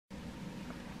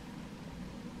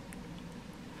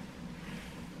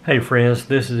Hey friends,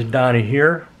 this is Donnie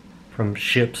here from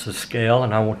Ships of Scale,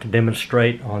 and I want to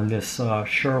demonstrate on this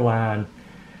Sherline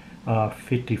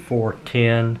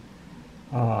 5410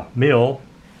 mill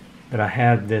that I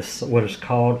have this what is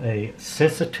called a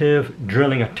sensitive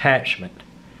drilling attachment.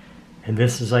 And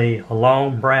this is a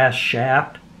long brass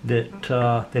shaft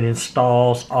that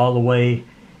installs all the way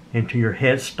into your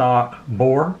headstock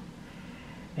bore,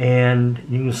 and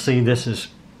you can see this is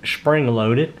spring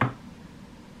loaded.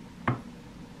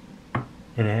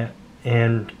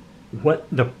 And what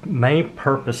the main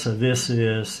purpose of this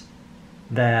is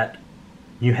that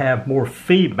you have more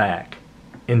feedback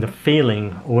in the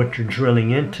feeling of what you're drilling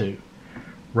into,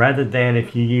 rather than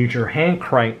if you use your hand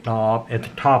crank knob at the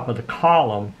top of the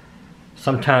column.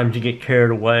 Sometimes you get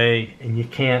carried away and you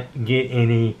can't get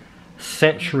any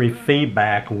sensory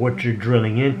feedback of what you're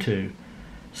drilling into.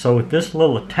 So with this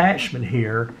little attachment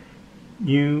here,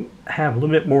 you have a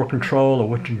little bit more control of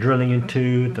what you're drilling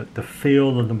into, the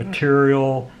feel of the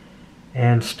material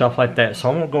and stuff like that. So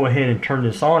I'm going to go ahead and turn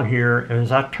this on here, and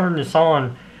as I turn this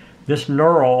on, this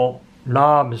knurl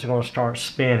knob is going to start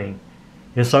spinning.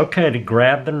 It's okay to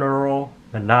grab the knurl,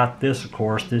 and not this, of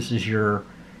course. This is your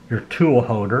tool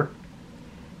holder,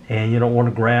 and you don't want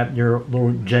to grab your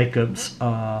little Jacob's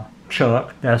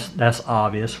chuck. That's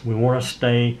obvious. We want to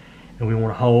stay and we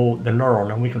want to hold the knurl.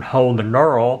 Now we can hold the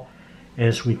knurl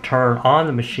as we turn on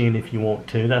the machine if you want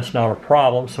to. That's not a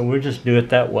problem, so we'll just do it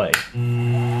that way.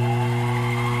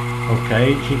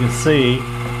 Okay, as you can see,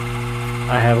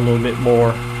 I have a little bit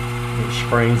more that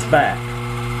springs back.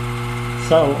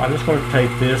 So I'm just going to take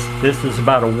this. This is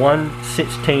about a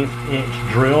 1/16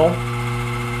 inch drill,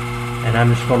 and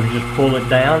I'm just going to just pull it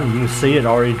down. You can see it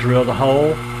already drilled a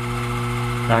hole.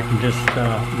 I can just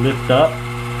lift up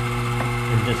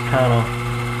and just kind of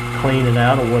clean it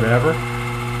out or whatever.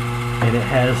 And it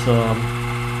has a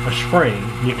spring.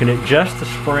 You can adjust the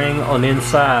spring on the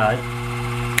inside.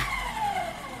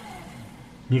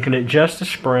 You can adjust the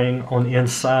spring on the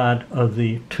inside of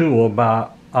the tool by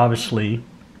obviously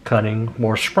cutting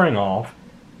more spring off.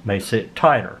 Makes it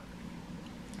tighter.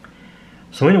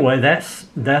 So anyway, that's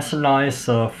a nice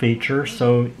feature.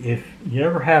 So if you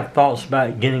ever have thoughts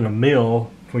about getting a mill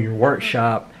for your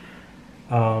workshop,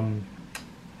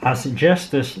 I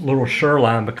suggest this little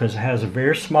Sherline because it has a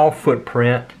very small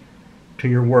footprint to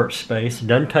your workspace. It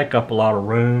doesn't take up a lot of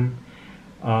room.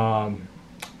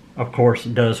 Of course,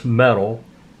 it does metal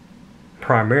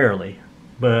primarily,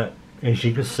 but as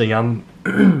you can see, I'm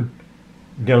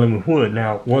dealing with wood.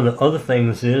 Now, one of the other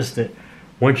things is that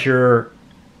once your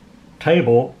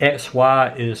table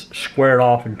XY is squared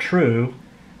off and true,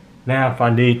 now if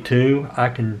I need to, I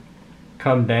can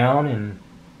come down and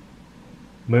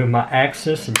move my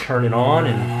axis and turn it on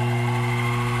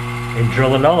and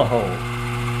drill another hole.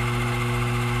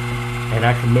 And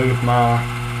I can move my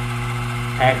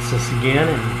axis again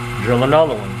and drill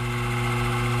another one.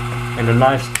 And the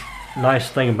nice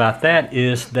thing about that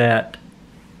is that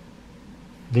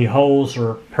the holes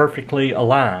are perfectly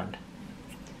aligned.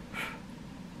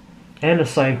 And the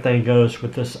same thing goes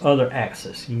with this other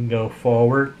axis. You can go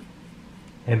forward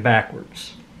and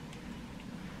backwards.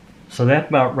 So that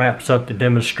about wraps up the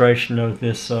demonstration of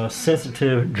this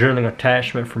sensitive drilling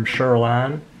attachment from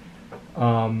Sherline.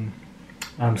 I'm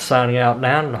signing out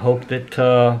now, and I hope that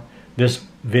this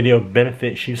video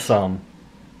benefits you some.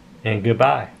 And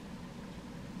goodbye.